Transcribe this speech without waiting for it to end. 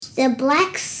The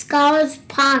Black Scholars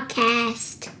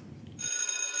Podcast.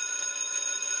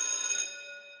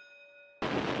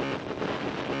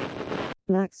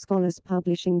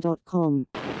 BlackScholarsPublishing.com.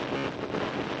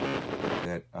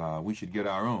 That we should get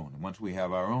our own. Once we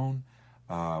have our own,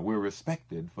 we're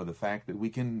respected for the fact that we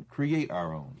can create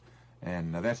our own.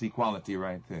 And that's equality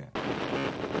right there.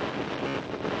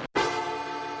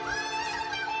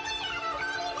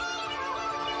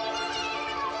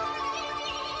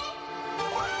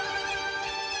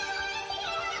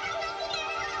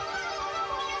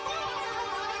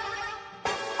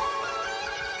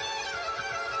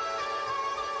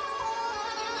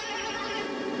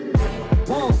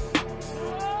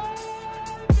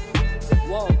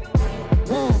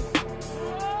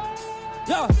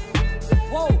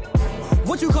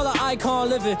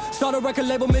 Living. Start a record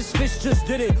label, Misfits just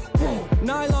did it. Whoa.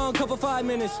 Nylon cover 5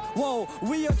 minutes. Whoa,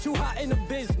 we are too hot in the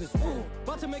business. Whoa.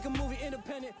 About to make a movie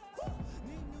independent.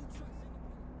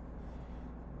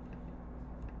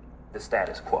 The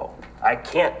status quo. I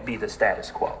can't be the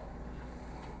status quo.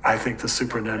 I think the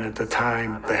superintendent at the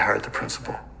time they hired the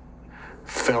principal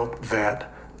felt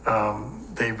that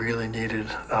they really needed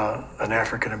an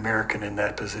African American in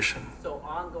that position.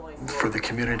 For the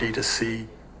community to see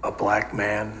a black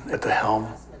man at the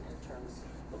helm.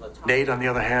 Nate, on the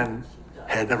other hand,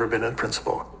 had never been a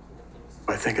principal.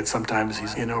 I think that sometimes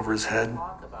he's in over his head.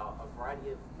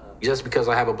 Just because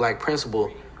I have a black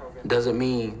principal doesn't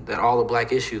mean that all the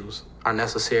black issues are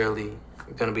necessarily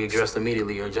going to be addressed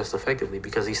immediately or just effectively,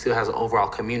 because he still has an overall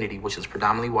community, which is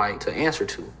predominantly white, to answer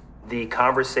to. The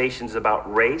conversations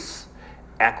about race,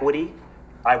 equity,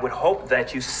 I would hope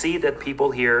that you see that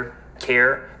people here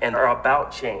care and are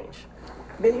about change.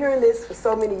 Been hearing this for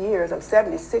so many years. I'm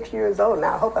 76 years old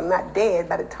now. I hope I'm not dead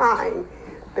by the time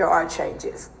there are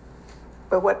changes.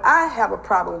 But what I have a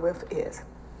problem with is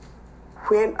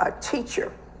when a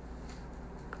teacher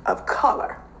of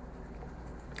color,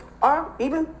 or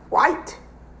even white,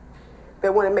 they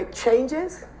want to make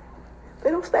changes, they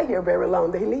don't stay here very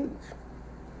long, they leave.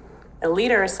 A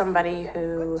leader is somebody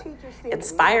who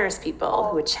inspires people,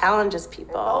 who challenges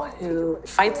people, who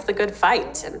fights the good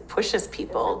fight and pushes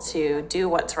people to do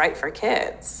what's right for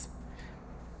kids.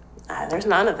 There's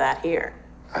none of that here.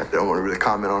 I don't want to really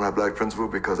comment on our black principal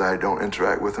because I don't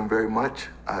interact with him very much.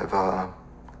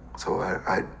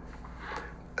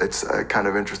 It's kind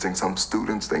of interesting. Some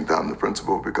students think that I'm the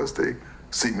principal because they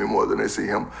see me more than they see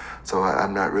him. So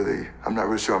I'm not really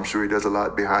sure. I'm sure he does a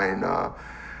lot behind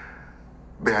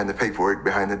the paperwork,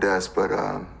 behind the desk, but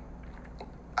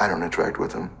I don't interact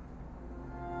with him.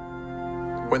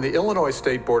 When the Illinois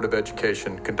State Board of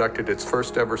Education conducted its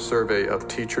first ever survey of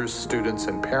teachers, students,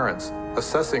 and parents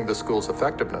assessing the school's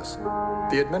effectiveness,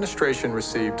 the administration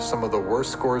received some of the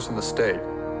worst scores in the state,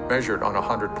 measured on a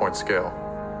 100-point scale.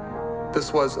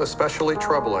 This was especially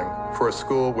troubling for a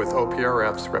school with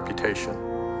OPRF's reputation.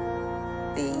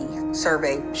 The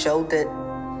survey showed that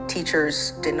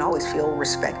teachers didn't always feel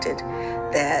respected,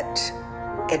 that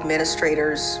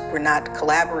administrators were not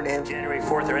collaborative. January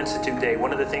 4th or Institute Day,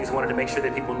 one of the things I wanted to make sure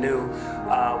that people knew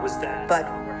was that... But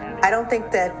I don't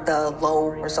think that the low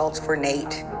results for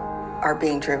Nate are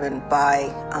being driven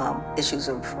by issues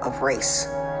of race.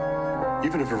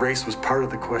 Even if race was part of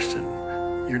the question,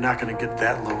 you're not going to get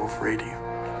that low of rating.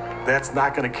 That's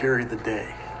not going to carry the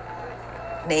day.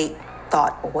 Nate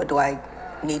thought, well, what do I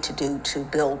need to do to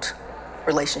build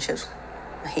relationships?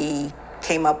 He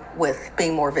came up with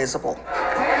being more visible.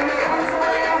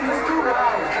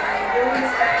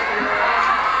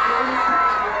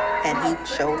 And he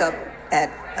showed up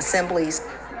at assemblies,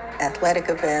 athletic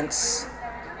events,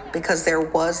 because there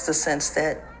was the sense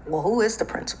that, well, who is the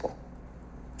principal?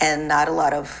 And not a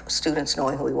lot of students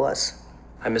knowing who he was.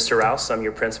 I'm Mr. Rouse, I'm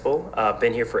your principal.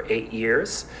 Been here for 8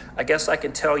 years. I guess I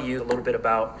can tell you a little bit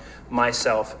about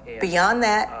myself. Beyond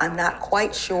that, I'm not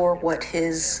quite sure what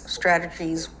his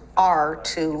strategies are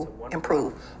to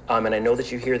improve. And I know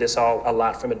that you hear this a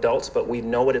lot from adults, but we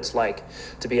know what it's like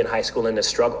to be in high school in this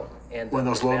struggle. And when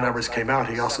those low numbers came out,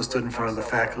 he also stood in front of the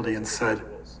faculty and said,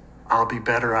 I'll be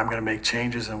better, I'm going to make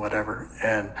changes and whatever.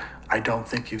 And I don't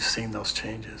think you've seen those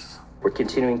changes. We're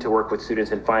continuing to work with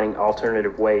students and finding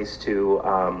alternative ways to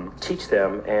teach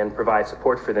them and provide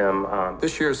support for them.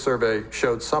 This year's survey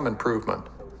showed some improvement,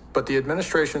 but the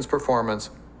administration's performance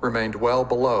remained well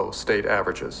below state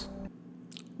averages.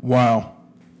 Wow.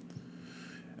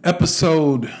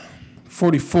 Episode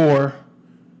 44,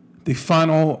 the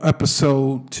final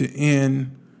episode to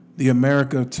end the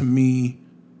America to Me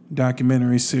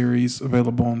documentary series,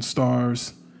 available on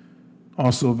Starz.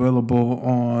 Also available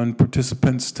on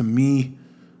Participants to Me.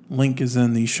 Link is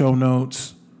in the show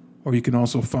notes. or you can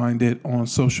also find it on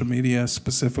social media,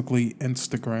 specifically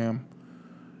Instagram.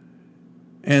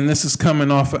 And this is coming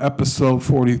off of episode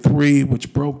 43,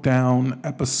 which broke down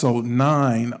episode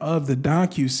 9 of the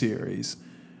docuseries.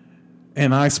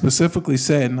 And I specifically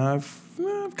said, and I've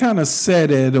kind of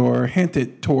said it or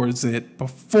hinted towards it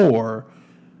before,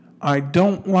 I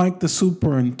don't like the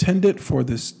superintendent for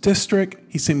this district.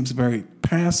 He seems very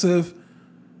passive.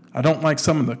 I don't like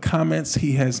some of the comments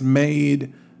he has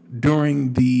made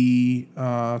during the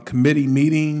committee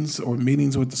meetings or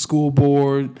meetings with the school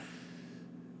board.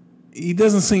 He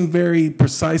doesn't seem very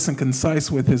precise and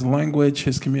concise with his language,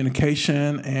 his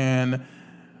communication, and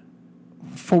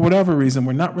for whatever reason,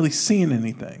 we're not really seeing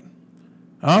anything.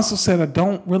 I also said I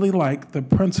don't really like the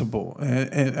principal,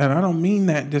 and I don't mean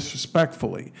that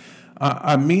disrespectfully.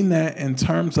 I mean that in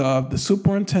terms of the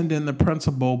superintendent and the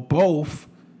principal both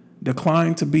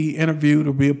declined to be interviewed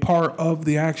or be a part of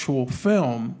the actual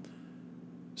film.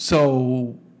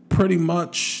 So pretty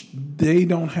much they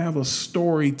don't have a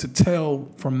story to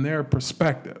tell from their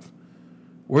perspective.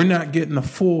 We're not getting a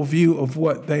full view of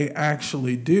what they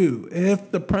actually do.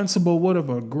 If the principal would have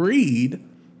agreed,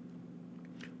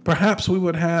 perhaps we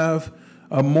would have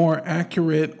a more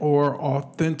accurate or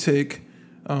authentic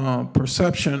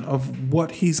perception of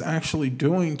what he's actually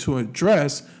doing to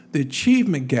address the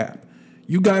achievement gap.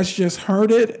 You guys just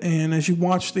heard it, and as you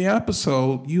watch the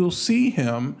episode, you'll see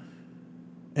him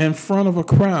in front of a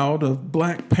crowd of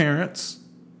black parents.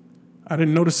 I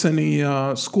didn't notice any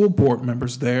school board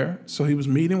members there, so he was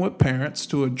meeting with parents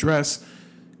to address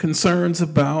concerns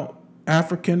about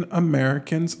African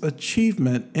Americans'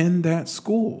 achievement in that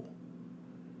school.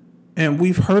 And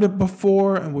we've heard it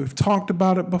before, and we've talked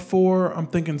about it before. I'm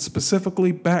thinking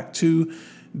specifically back to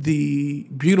the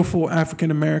beautiful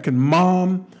African American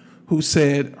mom who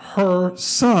said her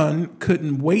son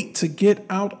couldn't wait to get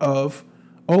out of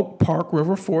Oak Park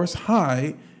River Forest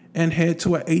High and head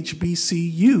to a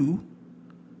HBCU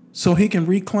so he can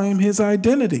reclaim his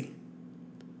identity.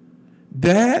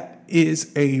 That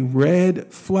is a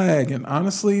red flag. And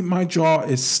honestly, my jaw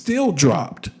is still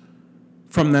dropped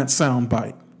from that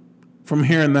soundbite, from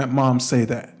hearing that mom say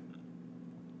that.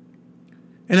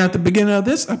 And at the beginning of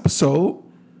this episode,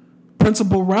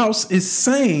 Principal Rouse is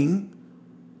saying,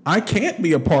 I can't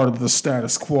be a part of the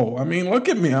status quo. I mean, look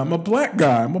at me. I'm a black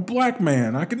guy. I'm a black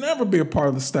man. I can never be a part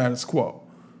of the status quo.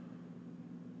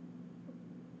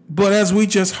 But as we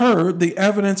just heard, the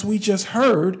evidence we just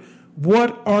heard,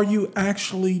 what are you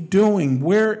actually doing?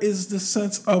 Where is the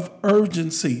sense of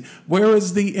urgency? Where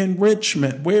is the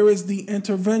enrichment? Where is the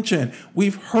intervention?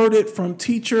 We've heard it from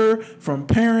teacher, from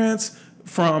parents,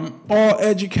 from all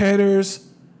educators.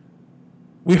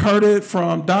 We heard it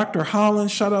from Dr.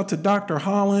 Holland. Shout out to Dr.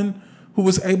 Holland, who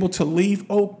was able to leave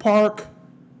Oak Park.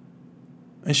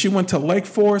 And she went to Lake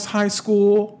Forest High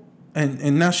School.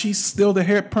 And now she's still the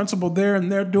head principal there,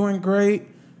 and they're doing great.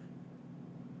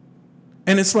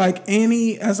 And it's like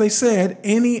as I said,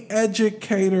 any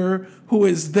educator who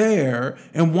is there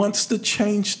and wants to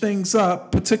change things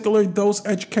up, particularly those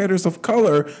educators of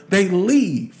color, they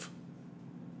leave.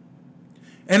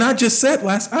 And I just said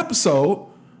last episode,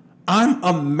 I'm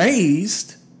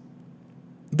amazed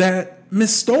that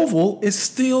Miss Stovall is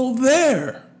still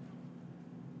there.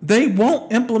 They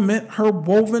won't implement her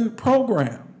woven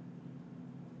program.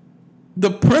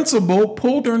 The principal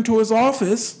pulled her into his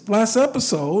office last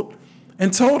episode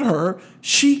and told her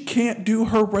she can't do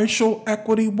her racial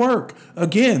equity work.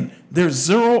 Again, there's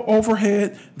zero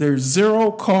overhead, there's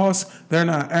zero cost. They're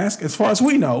not asking, as far as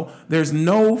we know, there's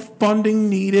no funding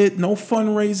needed, no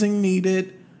fundraising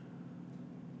needed.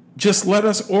 Just let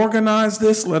us organize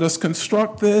this, let us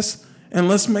construct this, and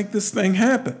let's make this thing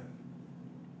happen.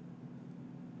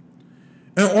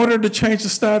 In order to change the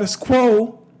status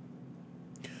quo,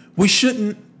 we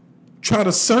shouldn't try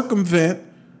to circumvent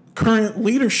current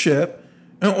leadership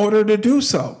in order to do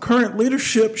so. Current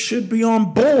leadership should be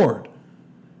on board.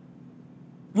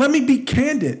 Let me be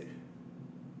candid.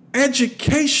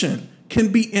 Education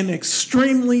can be an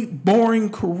extremely boring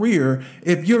career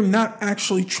if you're not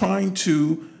actually trying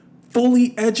to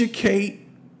fully educate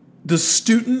the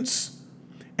students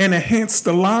and enhance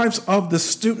the lives of the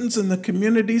students and the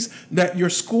communities that your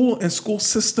school and school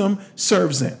system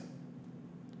serves in.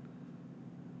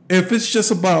 If it's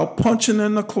just about punching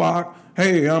in the clock,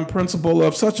 hey, I'm principal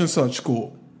of such and such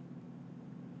school,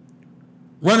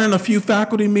 running a few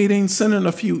faculty meetings, sending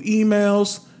a few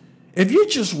emails, if you're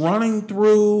just running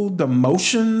through the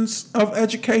motions of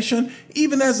education,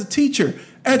 even as a teacher,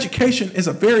 education is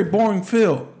a very boring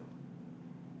field.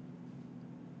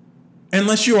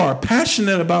 Unless you are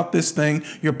passionate about this thing,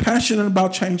 you're passionate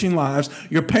about changing lives,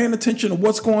 you're paying attention to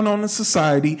what's going on in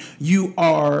society, you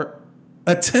are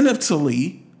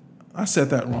attentively,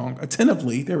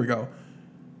 there we go,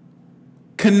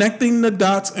 connecting the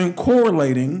dots and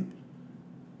correlating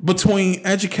between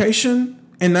education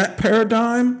and that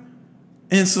paradigm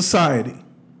and society.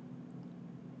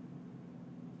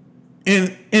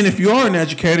 And if you are an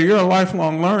educator, you're a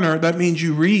lifelong learner. That means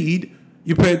you read,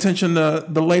 you pay attention to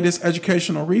the latest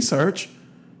educational research,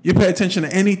 you pay attention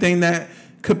to anything that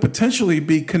could potentially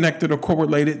be connected or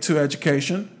correlated to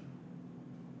education,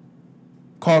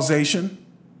 causation.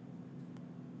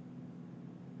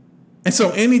 And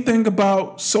so anything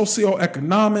about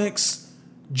socioeconomics,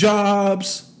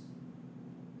 jobs,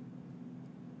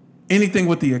 anything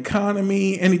with the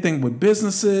economy, anything with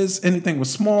businesses, anything with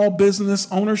small business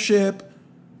ownership,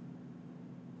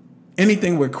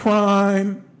 anything with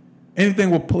crime,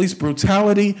 anything with police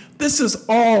brutality, this is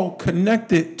all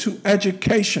connected to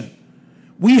education.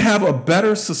 We have a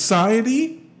better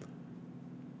society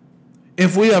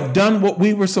if we have done what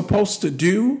we were supposed to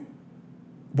do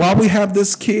while we have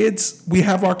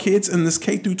our kids in this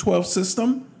K through 12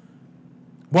 system,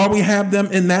 while we have them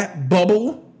in that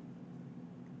bubble.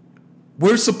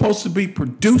 We're supposed to be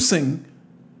producing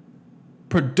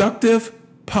productive,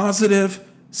 positive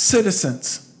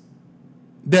citizens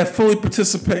that fully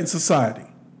participate in society.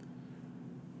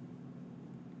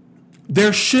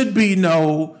 There should be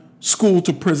no school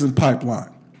to prison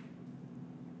pipeline.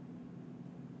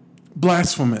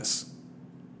 Blasphemous.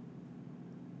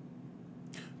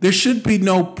 There should be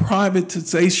no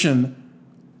privatization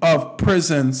of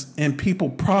prisons and people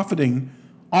profiting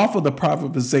off of the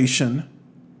privatization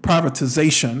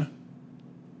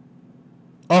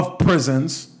of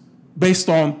prisons based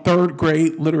on third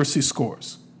grade literacy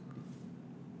scores.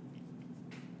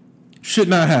 Should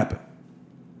not happen.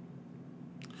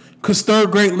 Because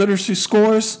third grade literacy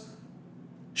scores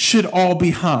should all be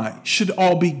high, should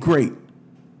all be great.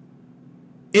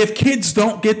 If kids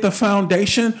don't get the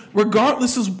foundation,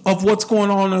 regardless of what's going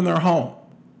on in their home,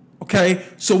 okay?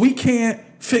 So we can't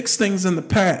fix things in the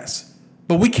past,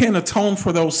 but we can atone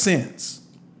for those sins.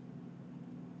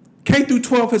 K through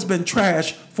 12 has been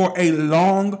trashed for a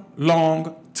long,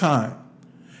 long time.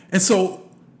 And so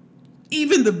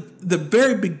even the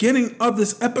very beginning of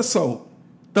this episode,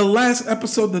 the last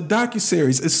episode of the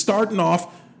docuseries, is starting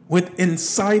off with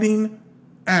inciting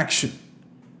action.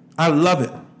 I love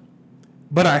it.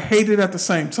 But I hate it at the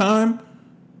same time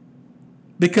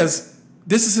because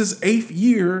this is his 8th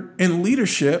year in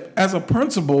leadership as a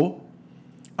principal.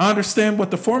 I understand what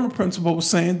the former principal was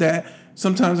saying, that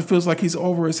sometimes it feels like he's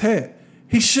over his head.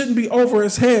 He shouldn't be over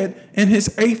his head in his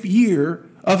 8th year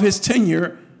of his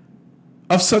tenure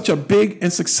of such a big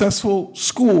and successful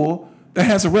school that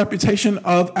has a reputation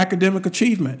of academic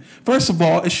achievement. First of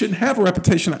all, it shouldn't have a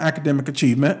reputation of academic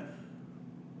achievement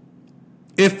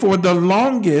if for the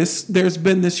longest there's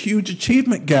been this huge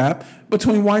achievement gap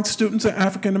between white students and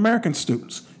African American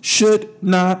students.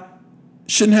 Shouldn't have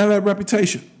that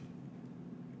reputation.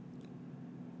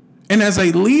 And as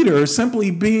a leader, simply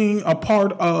being a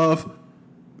part of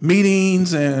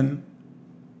meetings and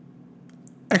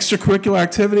extracurricular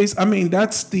activities,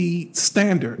 that's the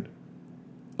standard.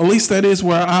 At least that is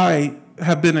where I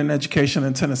have been in education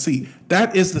in Tennessee.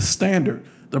 That is the standard.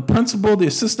 The principal, the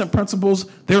assistant principals,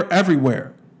 they're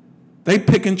everywhere. They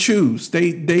pick and choose.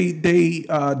 They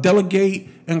delegate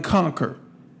and conquer.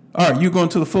 All right, you're going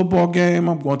to the football game.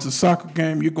 I'm going to the soccer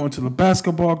game. You're going to the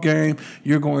basketball game.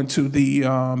 You're going to the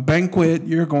banquet.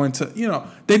 You're going to,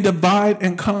 they divide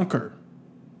and conquer.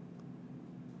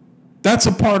 That's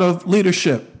a part of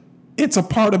leadership. It's a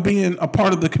part of being a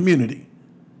part of the community.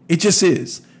 It just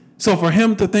is. So for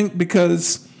him to think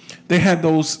because they had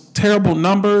those terrible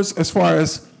numbers as far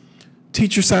as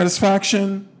teacher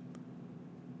satisfaction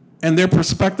and their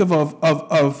perspective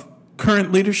of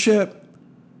current leadership,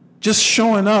 just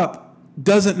showing up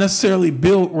doesn't necessarily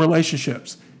build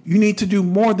relationships. You need to do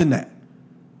more than that.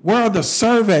 Where are the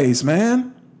surveys,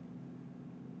 man?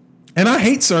 And I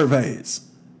hate surveys.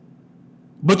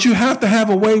 But you have to have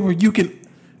a way where you can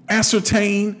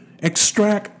ascertain,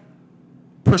 extract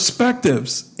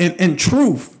perspectives and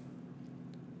truth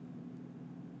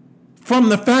from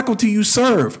the faculty you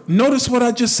serve. Notice what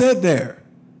I just said there.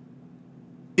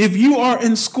 If you are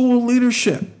in school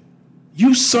leadership,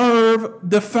 you serve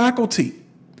the faculty.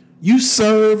 You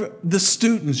serve the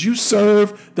students. You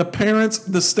serve the parents,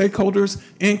 the stakeholders,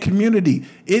 and community.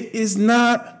 It is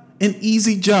not an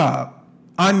easy job.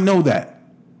 I know that.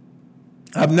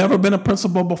 I've never been a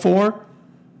principal before,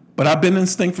 but I've been in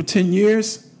this thing for 10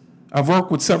 years. I've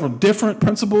worked with several different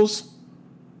principals.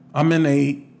 I'm in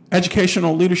a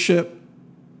educational leadership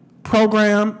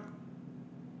program.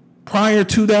 Prior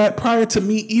to that, prior to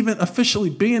me even officially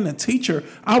being a teacher,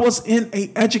 I was in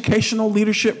an educational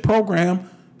leadership program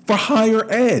for higher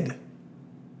ed.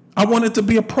 I wanted to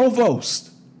be a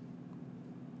provost.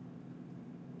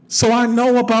 So I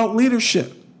know about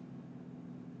leadership.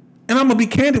 And I'm going to be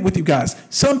candid with you guys.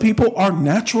 Some people are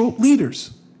natural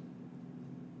leaders.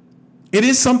 It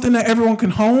is something that everyone can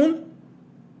hone,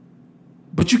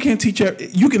 but you can't teach.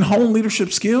 You can hone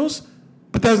leadership skills,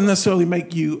 but that doesn't necessarily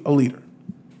make you a leader.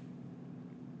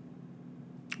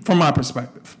 From my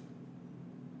perspective.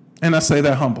 And I say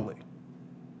that humbly.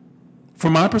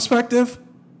 From my perspective,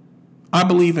 I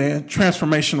believe in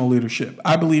transformational leadership.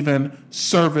 I believe in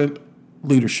servant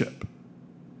leadership.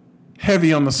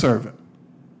 Heavy on the servant.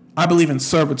 I believe in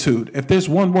servitude. If there's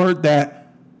one word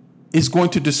that is going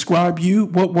to describe you,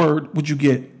 what word would you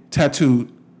get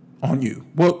tattooed on you?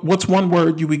 What's one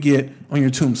word you would get on your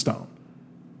tombstone?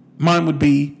 Mine would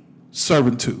be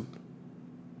servitude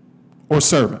or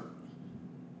servant.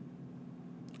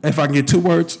 If I can get two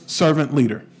words, servant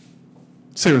leader.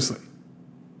 Seriously.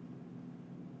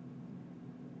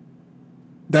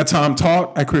 That's how I'm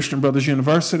taught at Christian Brothers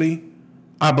University.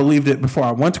 I believed it before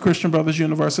I went to Christian Brothers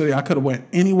University. I could have went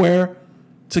anywhere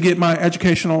to get my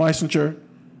educational licensure.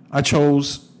 I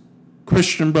chose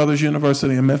Christian Brothers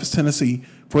University in Memphis, Tennessee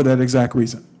for that exact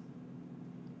reason.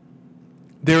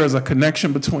 There is a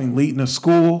connection between leading a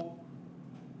school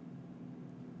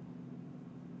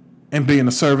and being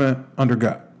a servant under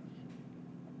God.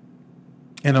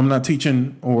 And I'm not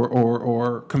teaching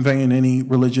or conveying any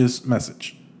religious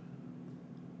message.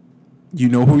 You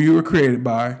know who you were created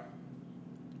by.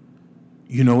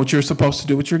 You know what you're supposed to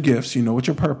do with your gifts. You know what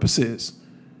your purpose is.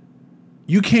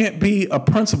 You can't be a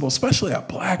principal, especially a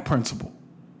black principal,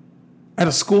 at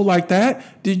a school like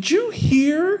that. Did you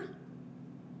hear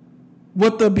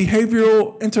what the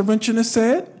behavioral interventionist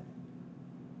said?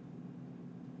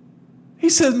 He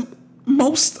said,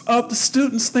 most of the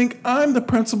students think I'm the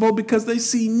principal because they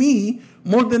see me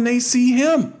more than they see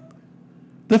him.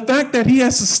 The fact that he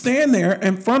has to stand there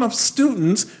in front of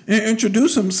students and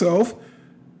introduce himself,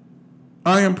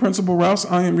 I am Principal Rouse,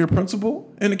 I am your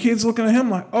principal, and the kids looking at him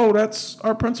like, oh, that's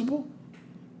our principal?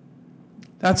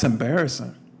 That's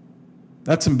embarrassing.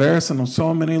 That's embarrassing on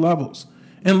so many levels.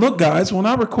 And look, guys, when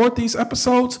I record these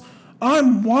episodes,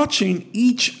 I'm watching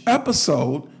each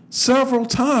episode several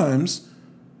times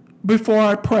before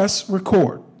I press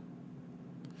record.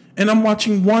 And I'm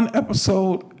watching one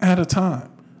episode at a time.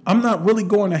 I'm not really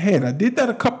going ahead. I did that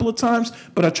a couple of times,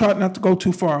 but I tried not to go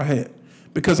too far ahead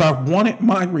because I wanted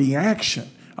my reaction.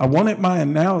 I wanted my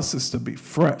analysis to be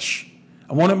fresh.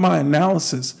 I wanted my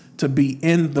analysis to be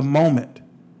in the moment.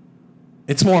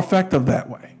 It's more effective that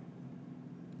way.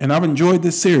 And I've enjoyed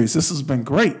this series. This has been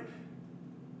great.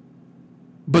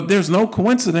 But there's no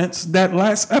coincidence that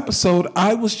last episode,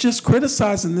 I was just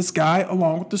criticizing this guy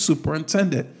along with the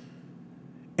superintendent.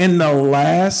 In the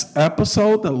last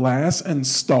episode, the last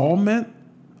installment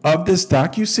of this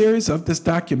docuseries, of this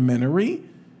documentary,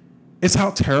 is how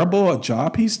terrible a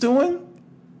job he's doing.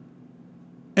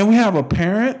 And we have a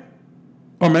parent,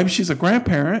 or maybe she's a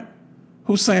grandparent,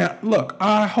 who's saying, look,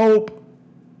 I hope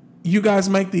you guys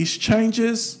make these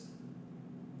changes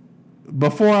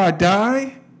before I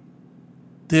die.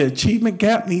 The achievement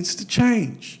gap needs to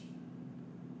change.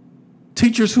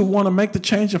 Teachers who want to make the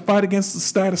change and fight against the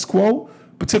status quo,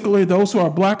 particularly those who are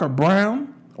black or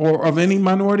brown or of any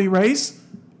minority race,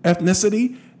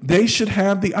 ethnicity, they should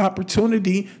have the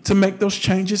opportunity to make those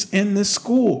changes in this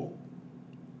school.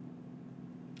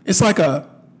 It's like an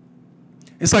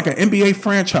NBA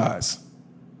franchise.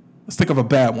 Let's think of a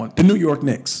bad one. The New York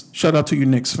Knicks. Shout out to you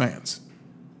Knicks fans.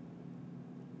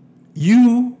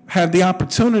 You have the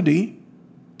opportunity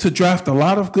to draft a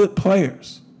lot of good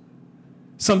players.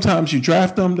 Sometimes you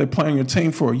draft them, they play on your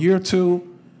team for a year or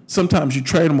two. Sometimes you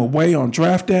trade them away on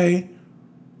draft day.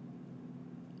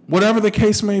 Whatever the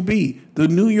case may be, the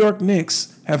New York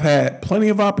Knicks have had plenty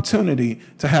of opportunity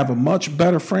to have a much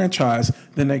better franchise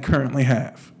than they currently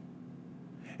have.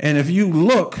 And if you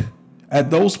look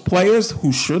at those players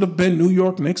who should have been New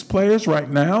York Knicks players right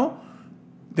now,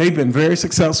 they've been very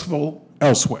successful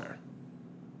elsewhere.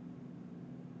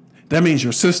 That means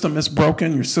your system is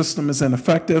broken, your system is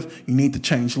ineffective, you need to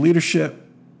change leadership,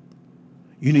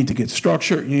 you need to get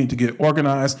structured, you need to get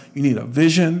organized, you need a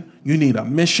vision, you need a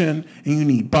mission, and you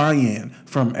need buy-in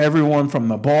from everyone from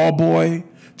the ball boy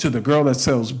to the girl that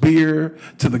sells beer,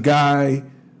 to the guy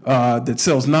that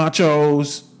sells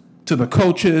nachos, to the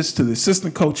coaches, to the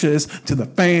assistant coaches, to the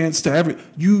fans,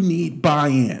 you need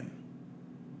buy-in.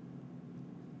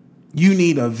 You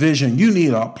need a vision, you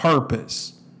need a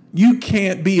purpose. You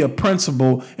can't be a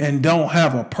principal and don't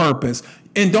have a purpose.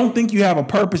 And don't think you have a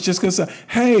purpose just because,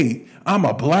 hey, I'm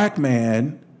a black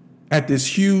man at this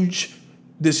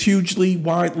hugely,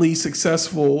 widely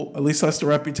successful, at least that's the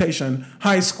reputation,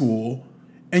 high school,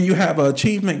 and you have an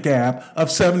achievement gap of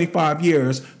 75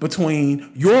 years between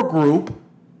your group,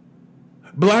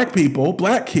 black people,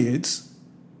 black kids,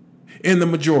 and the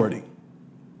majority.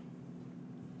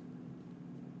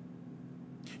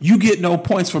 You get no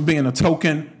points for being a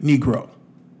token Negro.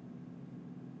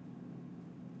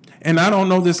 And I don't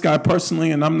know this guy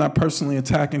personally, and I'm not personally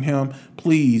attacking him.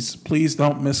 Please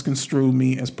don't misconstrue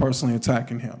me as personally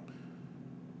attacking him.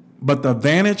 But the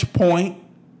vantage point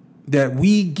that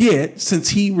we get, since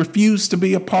he refused to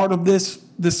be a part of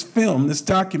this film, this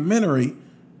documentary,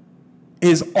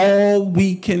 is all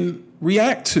we can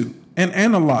react to and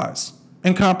analyze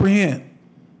and comprehend.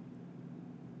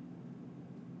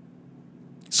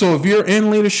 So if you're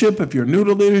in leadership, if you're new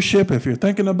to leadership, if you're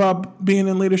thinking about being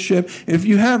in leadership, if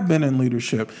you have been in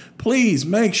leadership, please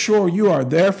make sure you are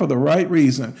there for the right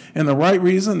reason. And the right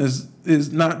reason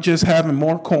is not just having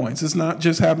more coins. It's not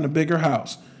just having a bigger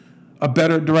house, a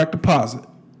better direct deposit.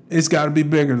 It's got to be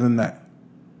bigger than that.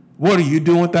 What are you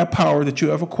doing with that power that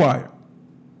you have acquired?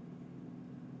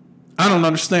 I don't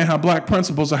understand how black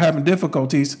principals are having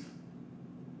difficulties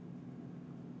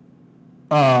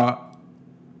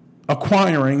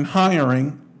acquiring,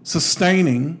 hiring,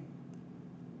 sustaining,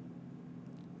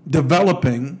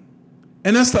 developing.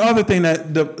 And that's the other thing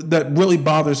that really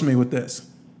bothers me with this.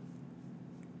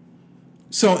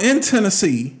 So in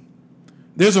Tennessee,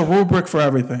 there's a rubric for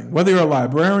everything. Whether you're a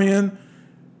librarian,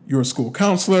 you're a school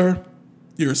counselor,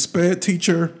 you're a SPED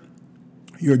teacher,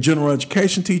 you're a general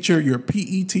education teacher, you're a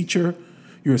PE teacher,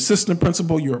 you're assistant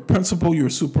principal, you're a principal, you're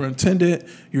a superintendent,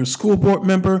 you're a school board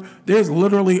member. There's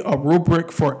literally a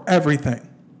rubric for everything.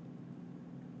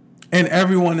 And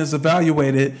everyone is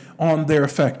evaluated on their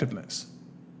effectiveness.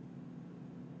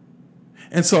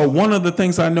 And so one of the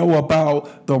things I know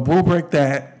about the rubric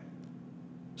that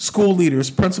school leaders,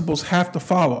 principals have to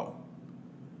follow,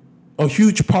 a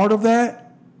huge part of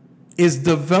that is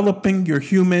developing your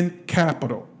human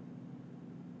capital.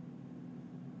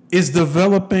 Is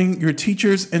developing your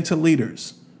teachers into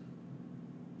leaders.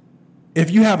 If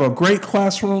you have a great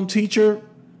classroom teacher,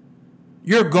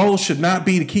 your goal should not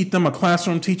be to keep them a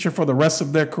classroom teacher for the rest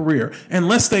of their career,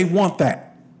 unless they want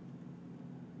that.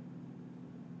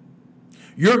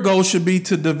 Your goal should be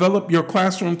to develop your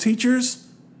classroom teachers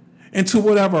into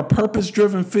whatever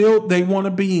purpose-driven field they want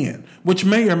to be in, which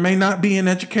may or may not be in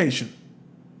education.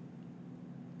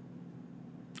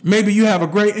 Maybe you have a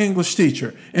great English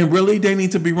teacher, and really they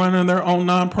need to be running their own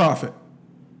nonprofit.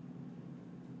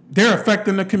 They're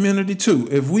affecting the community too.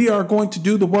 If we are going to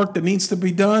do the work that needs to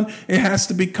be done, it has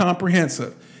to be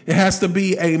comprehensive. It has to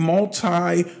be a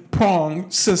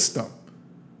multi-pronged system.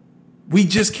 We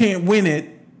just can't win it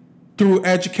through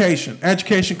education.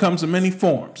 Education comes in many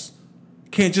forms.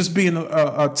 It can't just be in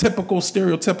a typical,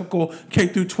 stereotypical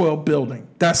K-12 building.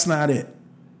 That's not it.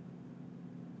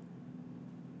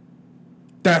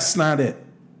 That's not it.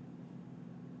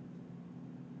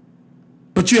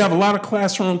 But you have a lot of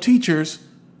classroom teachers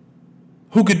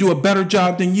who could do a better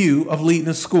job than you of leading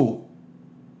a school.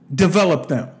 Develop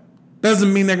them.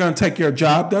 Doesn't mean they're going to take your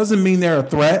job. Doesn't mean they're a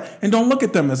threat. And don't look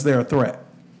at them as they're a threat.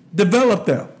 Develop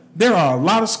them. There are a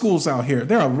lot of schools out here.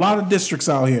 There are a lot of districts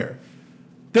out here.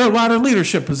 There are a lot of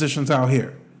leadership positions out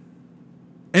here.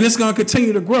 And it's going to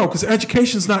continue to grow because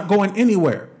education's not going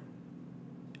anywhere.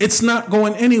 It's not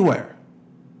going anywhere.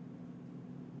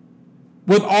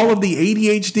 With all of the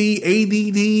ADHD,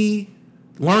 ADD,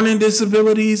 learning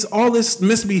disabilities, all this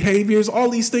misbehaviors, all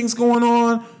these things going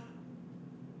on,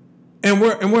 and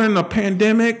we're in a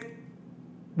pandemic,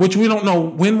 which we don't know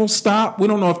when will stop. We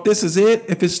don't know if this is it.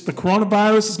 If it's the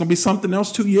coronavirus, it's going to be something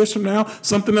else 2 years from now,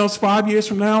 something else 5 years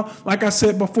from now. Like I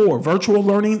said before, virtual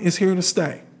learning is here to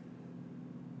stay.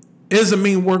 It doesn't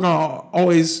mean we're going to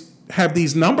always have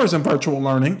these numbers in virtual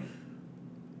learning.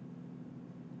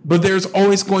 But there's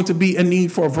always going to be a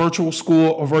need for a virtual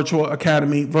school, a virtual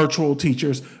academy, virtual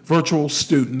teachers, virtual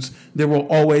students. There will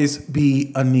always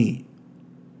be a need.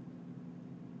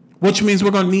 Which means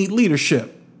we're going to need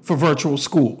leadership for virtual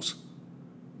schools.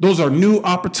 Those are new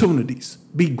opportunities.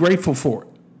 Be grateful for it.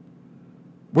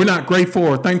 We're not grateful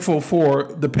or thankful for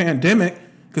the pandemic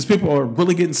because people are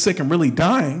really getting sick and really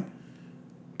dying.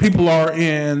 People are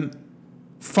in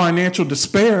financial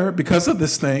despair because of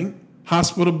this thing.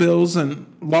 Hospital bills and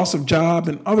loss of job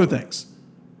and other things.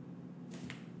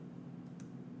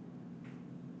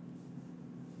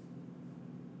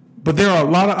 But there are a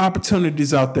lot of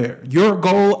opportunities out there. Your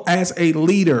goal as a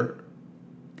leader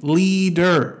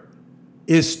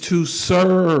is to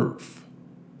serve.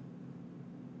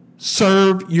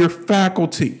 Serve your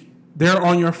faculty. They're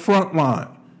on your front line.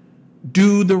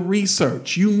 Do the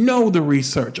research. You know the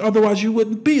research. Otherwise, you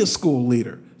wouldn't be a school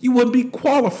leader. You wouldn't be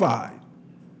qualified.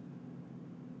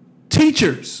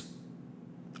 Teachers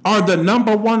are the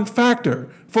number one factor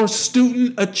for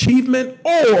student achievement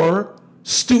or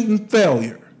student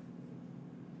failure.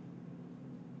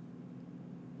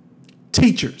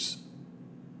 Teachers.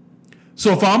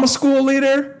 So if I'm a school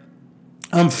leader,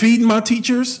 I'm feeding my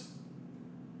teachers.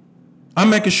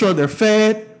 I'm making sure they're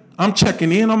fed. I'm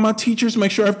checking in on my teachers,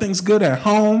 make sure everything's good at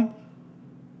home.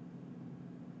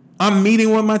 I'm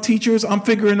meeting with my teachers. I'm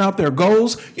figuring out their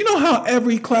goals. You know how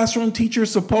every classroom teacher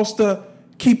is supposed to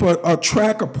keep a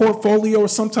track, a portfolio, or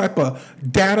some type of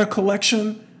data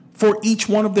collection for each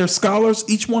one of their scholars,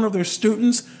 each one of their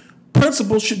students?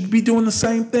 Principals should be doing the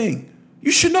same thing.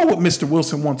 You should know what Mr.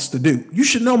 Wilson wants to do. You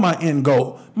should know my end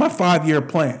goal, my 5-year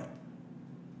plan.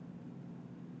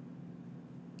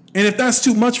 And if that's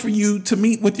too much for you to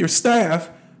meet with your staff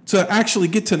to actually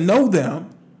get to know them,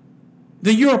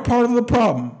 then you're a part of the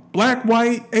problem. Black,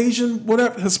 white, Asian,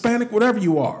 whatever, Hispanic, whatever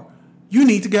you are. You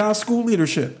need to get out of school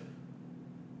leadership.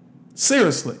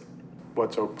 Seriously.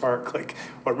 What's Oak Park? Like,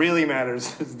 what really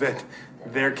matters is that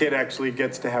their kid actually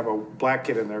gets to have a black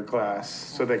kid in their class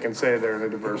so they can say they're in a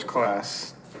diverse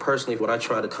class. Personally, what I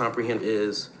try to comprehend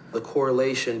is the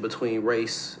correlation between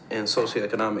race and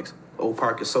socioeconomics. Oak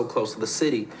Park is so close to the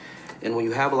city, and when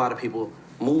you have a lot of people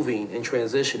moving and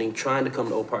transitioning, trying to come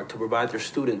to Oak Park to provide their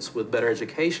students with better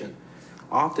education,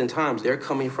 oftentimes they're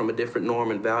coming from a different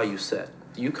norm and value set.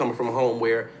 You come from a home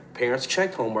where parents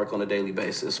checked homework on a daily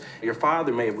basis. Your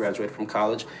father may have graduated from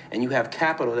college, and you have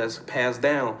capital that's passed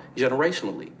down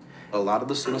generationally. A lot of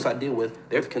the students I deal with,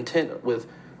 they're content with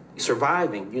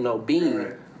surviving,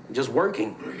 being, just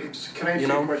working. Can I ask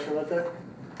you a question about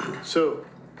that? So,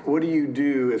 what do you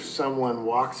do if someone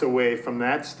walks away from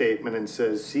that statement and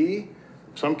says, see,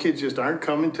 some kids just aren't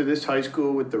coming to this high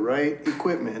school with the right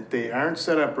equipment. They aren't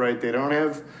set up right. They don't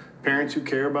have parents who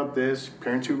care about this,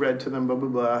 parents who read to them, blah, blah,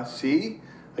 blah. See?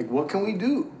 Like, what can we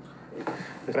do?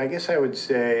 And I guess I would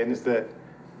say, and is that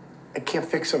I can't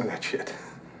fix some of that shit.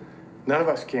 None of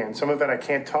us can. Some of it I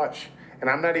can't touch.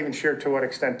 And I'm not even sure to what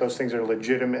extent those things are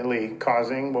legitimately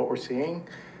causing what we're seeing.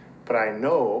 But I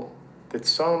know that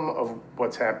some of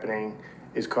what's happening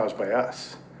is caused by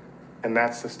us. And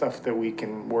that's the stuff that we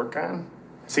can work on.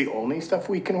 It's the only stuff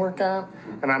we can work on.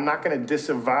 And I'm not going to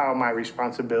disavow my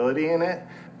responsibility in it.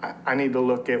 I need to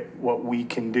look at what we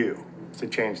can do to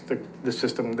change the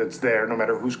system that's there, no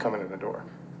matter who's coming in the door.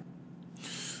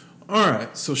 All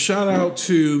right, so shout out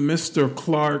to Mr.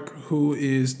 Clark, who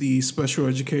is the special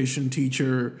education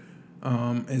teacher,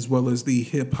 as well as the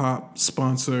hip hop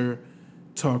sponsor.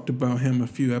 Talked about him a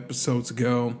few episodes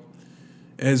ago,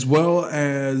 as well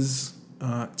as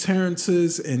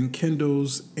Terrence's and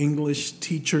Kendall's English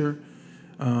teacher.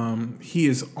 He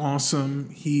is awesome.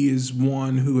 He is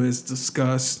one who has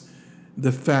discussed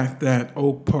the fact that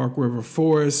Oak Park River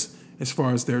Forest, as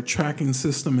far as their tracking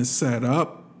system is set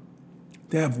up,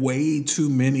 they have way too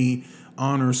many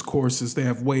honors courses. They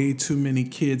have way too many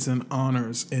kids in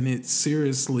honors, and it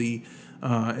seriously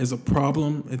is a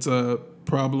problem. It's a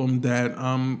problem that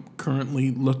I'm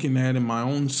currently looking at in my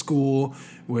own school,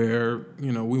 where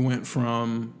we went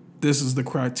from this is the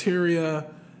criteria,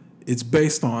 it's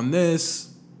based on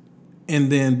this, and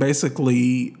then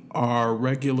basically our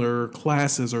regular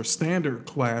classes or standard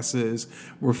classes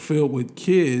were filled with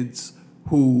kids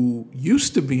who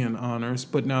used to be in honors,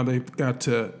 but now they've got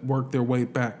to work their way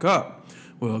back up.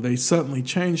 Well, they suddenly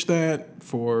changed that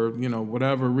for,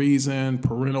 whatever reason.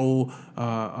 Parental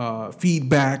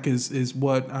feedback is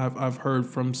what I've heard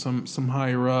from some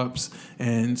higher ups.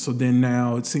 And so then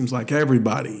now it seems like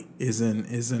everybody is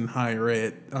in higher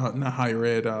ed, not higher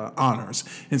ed, honors.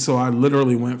 And so I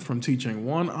literally went from teaching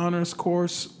one honors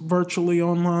course virtually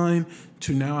online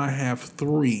to now I have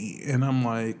 3. And I'm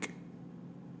like,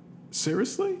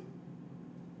 seriously?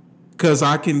 Because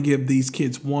I can give these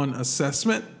kids one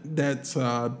assessment that's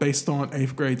based on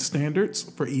 8th grade standards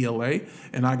for ELA,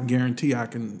 and I can guarantee I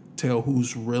can tell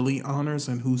who's really honors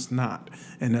and who's not.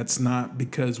 And that's not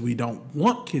because we don't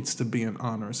want kids to be in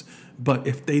honors, but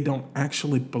if they don't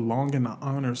actually belong in an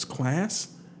honors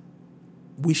class,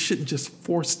 we shouldn't just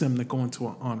force them to go into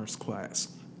an honors class.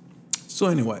 So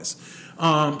anyways,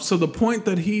 so the point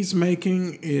that he's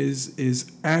making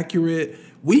is accurate.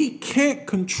 We can't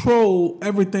control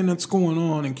everything that's going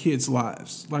on in kids'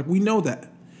 lives. Like, we know that.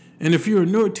 And if you're a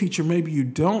newer teacher, maybe you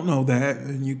don't know that,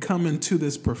 and you come into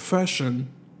this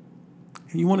profession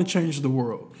and you want to change the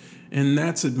world. And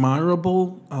that's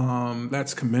admirable.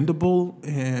 That's commendable.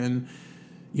 And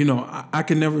I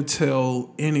can never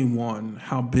tell anyone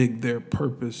how big their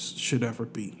purpose should ever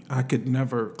be. I could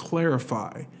never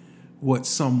clarify what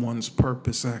someone's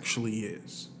purpose actually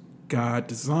is. God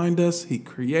designed us. He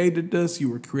created us. You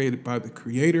were created by the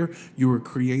Creator. You were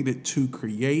created to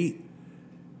create.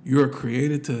 You were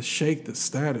created to shake the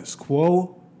status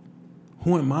quo.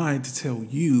 Who am I to tell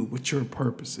you what your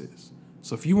purpose is?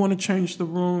 So if you want to change the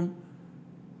room,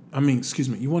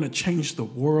 you want to change the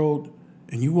world,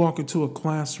 and you walk into a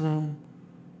classroom,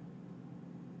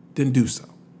 then do so.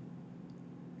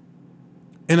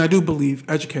 And I do believe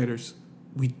educators,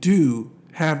 we do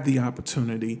have the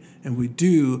opportunity and we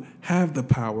do have the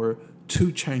power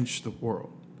to change the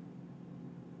world.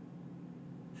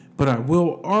 But I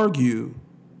will argue,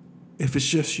 if it's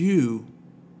just you,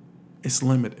 it's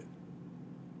limited.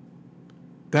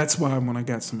 That's why when I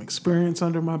got some experience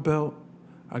under my belt,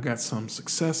 I got some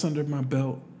success under my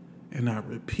belt, and I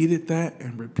repeated that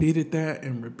and repeated that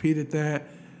and repeated that,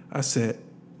 I said,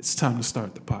 it's time to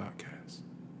start the podcast.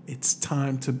 It's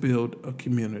time to build a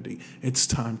community. It's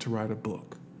time to write a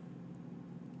book.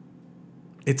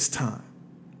 It's time.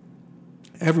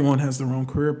 Everyone has their own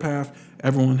career path.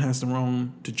 Everyone has their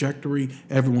own trajectory.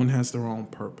 Everyone has their own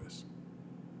purpose.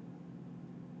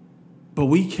 But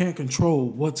we can't control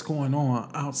what's going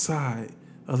on outside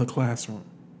of the classroom,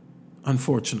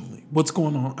 unfortunately. What's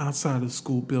going on outside of the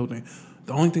school building.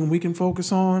 The only thing we can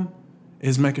focus on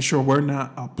is making sure we're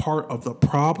not a part of the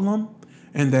problem,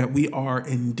 and that we are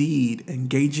indeed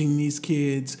engaging these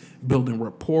kids, building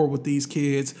rapport with these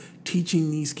kids,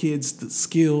 teaching these kids the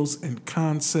skills and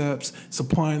concepts,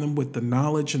 supplying them with the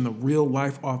knowledge and the real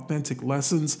life authentic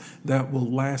lessons that will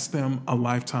last them a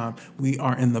lifetime. We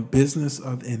are in the business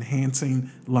of enhancing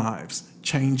lives,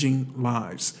 changing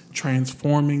lives,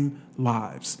 transforming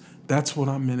lives. That's what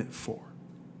I'm in it for.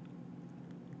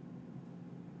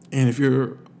 And if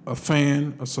you're a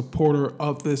fan, a supporter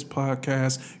of this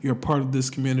podcast, you're a part of this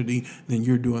community, then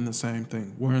you're doing the same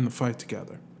thing. We're in the fight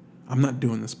together. I'm not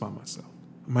doing this by myself.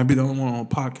 I might be the only one on a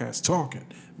podcast talking,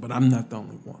 but I'm not the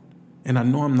only one. And I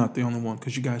know I'm not the only one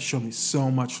because you guys show me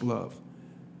so much love.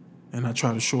 And I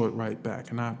try to show it right back,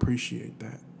 and I appreciate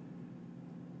that.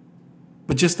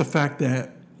 But just the fact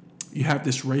that you have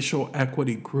this racial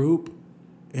equity group,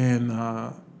 and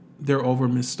they're over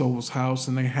Miss Stovall's house,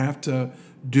 and they have to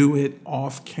do it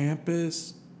off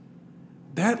campus,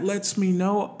 that lets me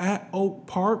know at Oak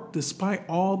Park, despite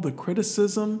all the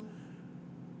criticism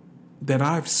that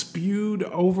I've spewed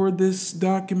over this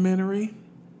documentary,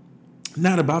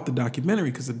 not about the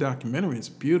documentary, because the documentary is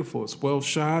beautiful. It's well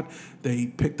shot. They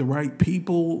picked the right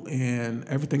people and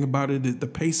everything about it, the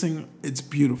pacing, it's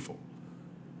beautiful.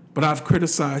 But I've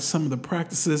criticized some of the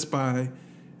practices by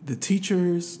the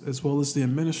teachers as well as the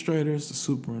administrators, the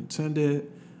superintendent.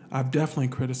 I've definitely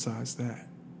criticized that.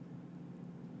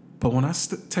 But when I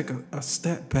take a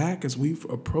step back as we've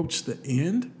approached the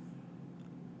end,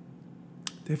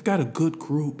 they've got a good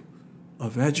group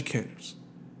of educators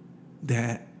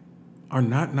that are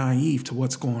not naive to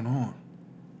what's going on.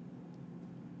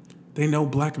 They know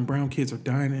black and brown kids are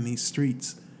dying in these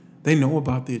streets. They know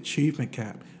about the achievement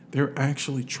gap. They're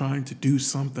actually trying to do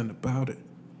something about it.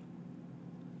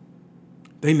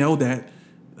 They know that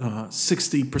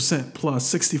 60%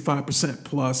 plus, 65%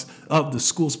 plus of the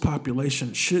school's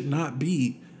population should not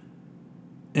be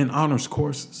in honors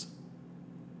courses.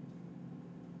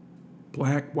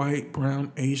 Black, white,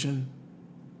 brown, Asian,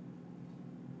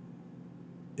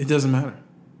 it doesn't matter.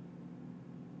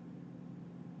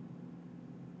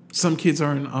 Some kids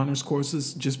are in honors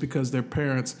courses just because their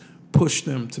parents push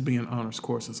them to be in honors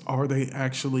courses. Are they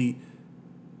actually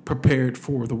prepared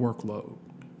for the workload?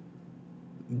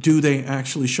 Do they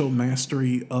actually show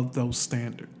mastery of those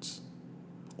standards?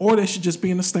 Or they should just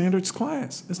be in the standards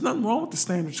class. There's nothing wrong with the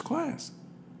standards class.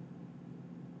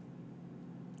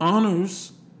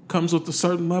 Honors comes with a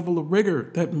certain level of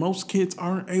rigor that most kids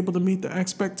aren't able to meet the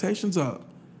expectations of.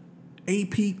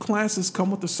 AP classes come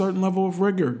with a certain level of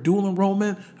rigor. Dual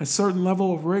enrollment, a certain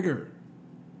level of rigor.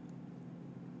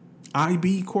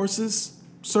 IB courses,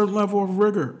 certain level of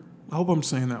rigor. I hope I'm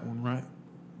saying that one right.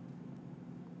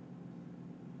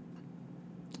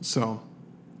 So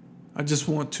I just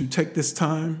want to take this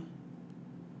time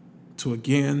to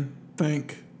again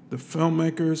thank the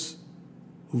filmmakers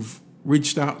who've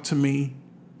reached out to me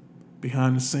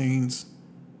behind the scenes.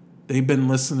 They've been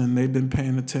listening. They've been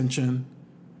paying attention.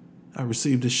 I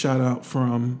received a shout out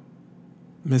from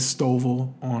Miss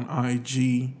Stovall on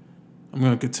IG. I'm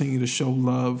going to continue to show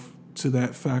love to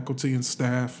that faculty and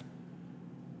staff.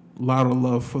 A lot of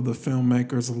love for the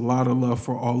filmmakers. A lot of love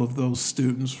for all of those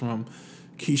students, from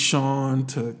Keyshawn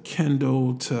to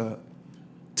Kendall to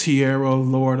Tierra,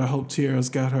 Lord, I hope Tierra's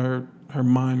got her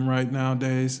mind right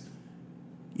nowadays.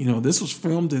 You know, this was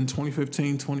filmed in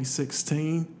 2015,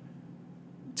 2016.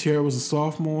 Tierra was a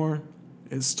sophomore.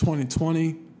 It's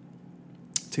 2020.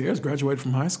 Tierra's graduated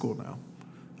from high school now.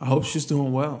 I hope she's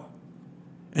doing well.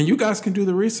 And you guys can do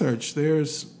the research.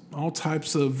 There's all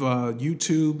types of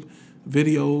YouTube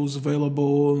videos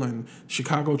available, and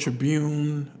Chicago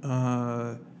Tribune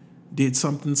did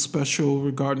something special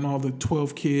regarding all the 12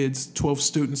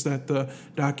 students that the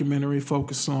documentary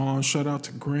focused on. Shout out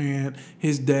to Grant,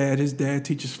 his dad. His dad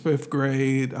teaches 5th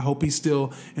grade. I hope he's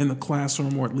still in the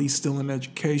classroom, or at least still in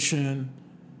education.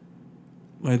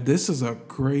 Like, this is a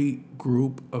great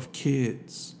group of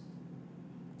kids.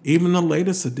 Even the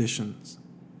latest additions,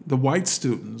 the white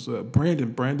students,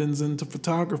 Brandon's into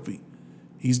photography.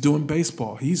 He's doing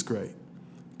baseball. He's great.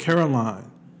 Caroline,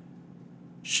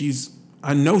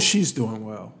 I know she's doing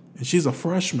well, and she's a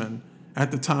freshman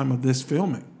at the time of this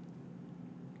filming.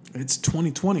 It's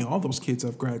 2020. All those kids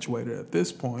have graduated at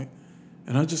this point,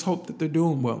 and I just hope that they're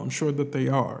doing well. I'm sure that they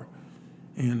are.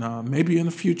 And maybe in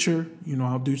the future,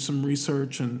 I'll do some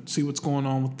research and see what's going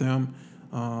on with them.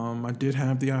 I did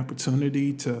have the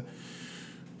opportunity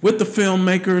with the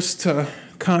filmmakers, to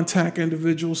contact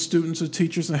individual students or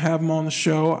teachers and have them on the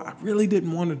show. I really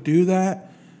didn't want to do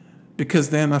that, because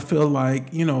then I feel like,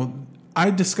 I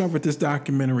discovered this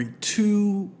documentary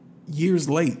 2 years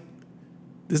late.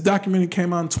 This documentary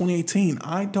came out in 2018.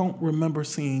 I don't remember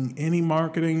seeing any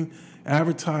marketing,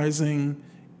 advertising,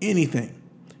 anything.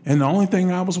 And the only thing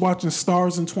I was watching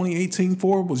Stars in 2018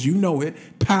 for was,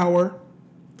 Power.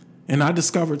 And I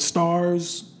discovered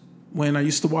Stars when I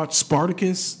used to watch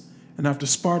Spartacus. And after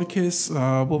Spartacus,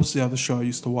 what was the other show I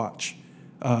used to watch?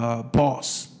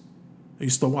 Boss. I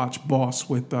used to watch Boss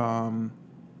with, I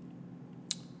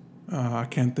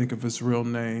can't think of his real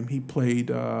name. He played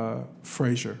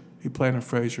Frasier. He played in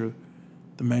Frasier,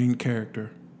 the main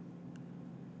character.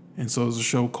 And so there's a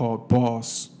show called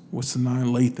Boss with Sanaa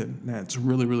Lathan. That's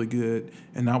really, really good.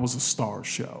 And that was a Star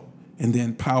show. And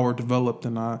then Power developed,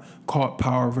 and I caught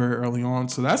Power very early on.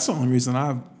 So that's the only reason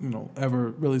I've, ever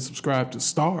really subscribed to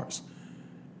Stars.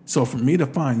 So for me to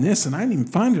find this, and I didn't even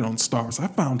find it on Stars, I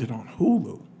found it on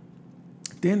Hulu.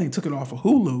 Then they took it off of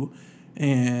Hulu,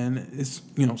 and it's,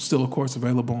 still, of course,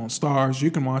 available on Stars. You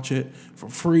can watch it for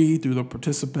free through the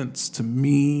Participants to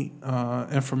Me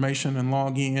information and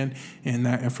log in, and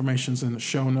that information's in the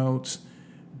show notes.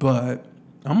 But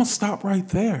I'm going to stop right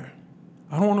there.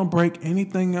 I don't want to break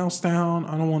anything else down.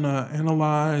 I don't want to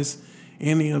analyze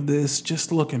any of this.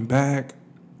 Just looking back,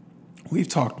 we've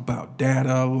talked about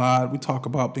data a lot. We talk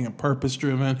about being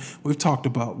purpose-driven. We've talked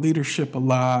about leadership a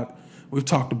lot. We've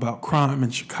talked about crime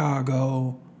in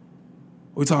Chicago.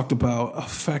 We talked about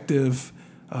effective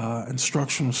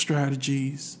instructional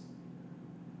strategies,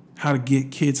 how to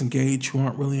get kids engaged who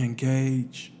aren't really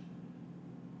engaged.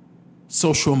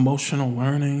 Social emotional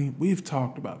learning. We've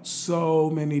talked about so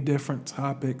many different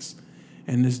topics,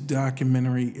 and this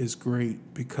documentary is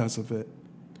great because of it.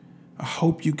 I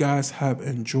hope you guys have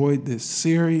enjoyed this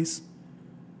series.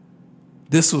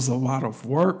 This was a lot of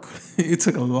work. It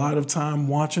took a lot of time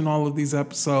watching all of these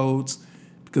episodes,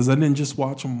 because I didn't just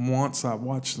watch them once. I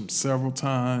watched them several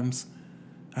times.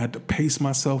 I had to pace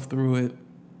myself through it.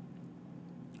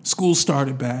 School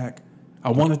started back.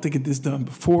 I wanted to get this done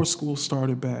before school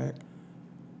started back.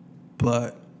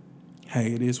 But,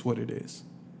 hey, it is what it is.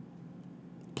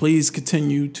 Please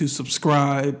continue to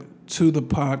subscribe to the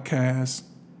podcast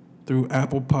through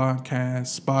Apple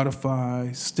Podcasts,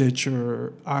 Spotify,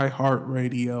 Stitcher,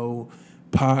 iHeartRadio,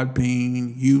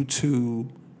 Podbean, YouTube.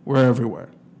 We're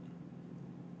everywhere.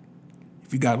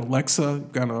 If you got an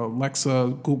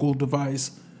Alexa Google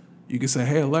device, you can say,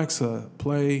 hey, Alexa,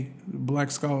 play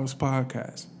Black Scholars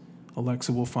Podcast.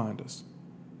 Alexa will find us.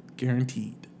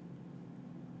 Guaranteed.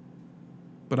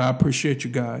 But I appreciate you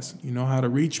guys. You know how to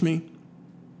reach me.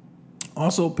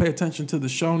 Also, pay attention to the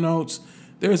show notes.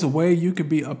 There's a way you can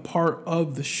be a part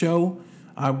of the show.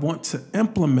 I want to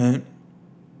implement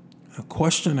a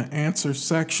question and answer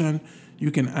section. You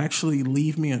can actually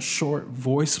leave me a short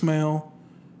voicemail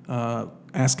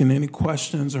asking any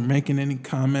questions or making any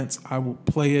comments. I will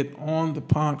play it on the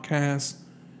podcast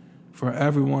for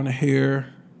everyone to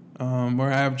hear. We're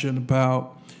averaging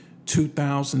about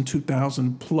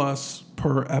 2,000 plus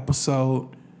per episode.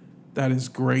 That is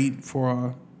great for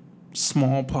a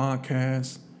small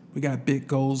podcast. We got big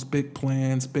goals, big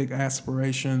plans, big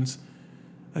aspirations.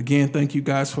 Again, thank you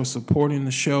guys for supporting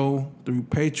the show through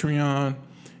Patreon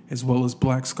as well as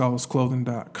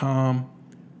blackscholarsclothing.com.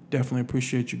 Definitely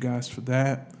appreciate you guys for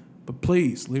that. But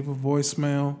please leave a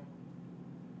voicemail.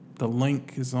 The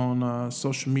link is on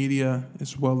social media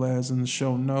as well as in the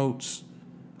show notes.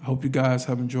 I hope you guys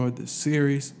have enjoyed this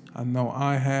series. I know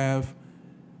I have.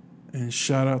 And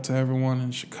shout out to everyone in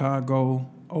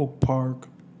Chicago, Oak Park,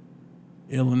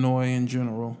 Illinois in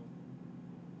general.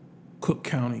 Cook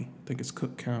County. I think it's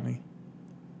Cook County.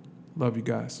 Love you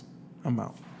guys. I'm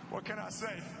out. What can I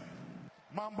say?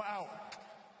 Mamba out.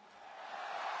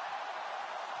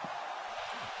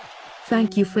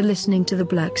 Thank you for listening to the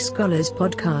Black Scholars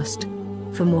Podcast.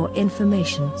 For more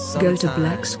information, go to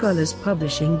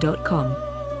blackscholarspublishing.com.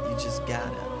 You just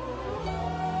gotta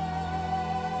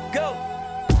go.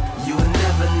 You will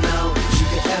never know what you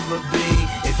could ever be.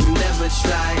 If you never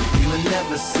try, you will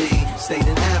never see. Stayed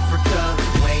in Africa,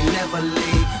 we ain't never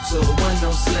leave. So there was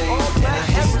no slaves in our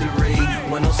history.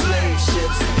 Were no slave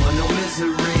ships, were no